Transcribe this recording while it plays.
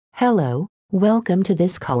Hello, welcome to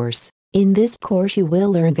this course. In this course you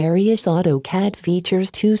will learn various AutoCAD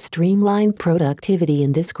features to streamline productivity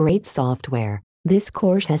in this great software. This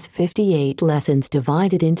course has 58 lessons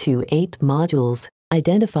divided into 8 modules,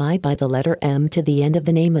 identified by the letter M to the end of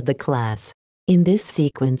the name of the class. In this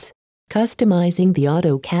sequence, customizing the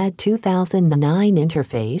AutoCAD 2009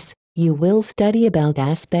 interface, you will study about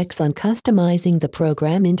aspects on customizing the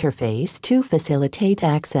program interface to facilitate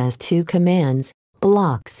access to commands,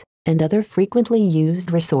 blocks, and other frequently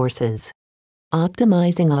used resources.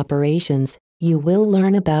 Optimizing operations, you will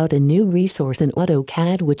learn about a new resource in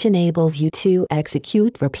AutoCAD which enables you to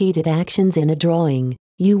execute repeated actions in a drawing.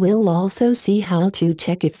 You will also see how to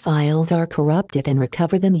check if files are corrupted and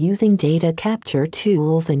recover them using data capture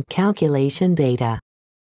tools and calculation data.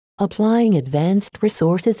 Applying advanced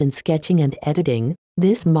resources in sketching and editing,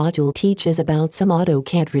 this module teaches about some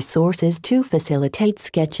AutoCAD resources to facilitate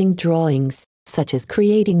sketching drawings, such as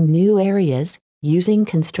creating new areas, using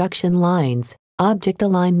construction lines, object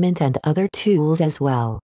alignment and other tools as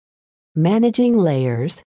well. Managing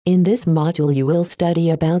layers. In this module you will study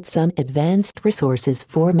about some advanced resources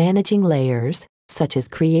for managing layers, such as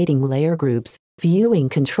creating layer groups, viewing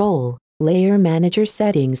control, layer manager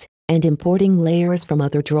settings, and importing layers from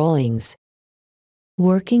other drawings.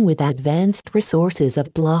 Working with advanced resources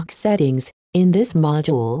of block settings. In this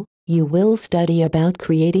module, you will study about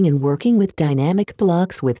creating and working with dynamic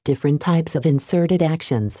blocks with different types of inserted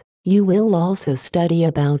actions. You will also study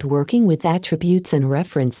about working with attributes and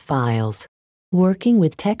reference files. Working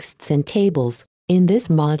with texts and tables. In this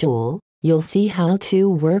module, you'll see how to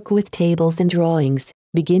work with tables and drawings,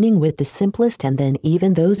 beginning with the simplest and then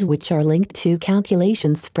even those which are linked to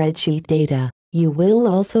calculation spreadsheet data. You will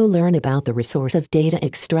also learn about the resource of data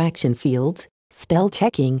extraction fields, spell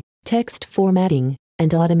checking, text formatting,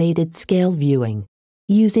 and automated scale viewing.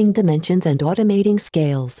 Using dimensions and automating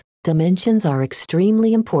scales. Dimensions are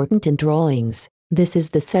extremely important in drawings. This is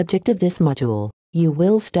the subject of this module. You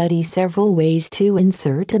will study several ways to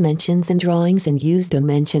insert dimensions in drawings and use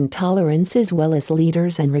dimension tolerance as well as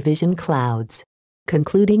leaders and revision clouds.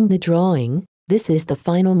 Concluding the drawing, this is the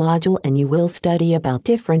final module and you will study about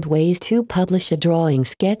different ways to publish a drawing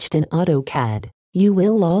sketched in AutoCAD. You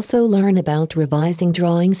will also learn about revising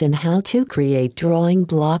drawings and how to create drawing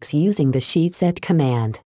blocks using the Sheet Set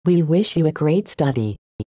command. We wish you a great study.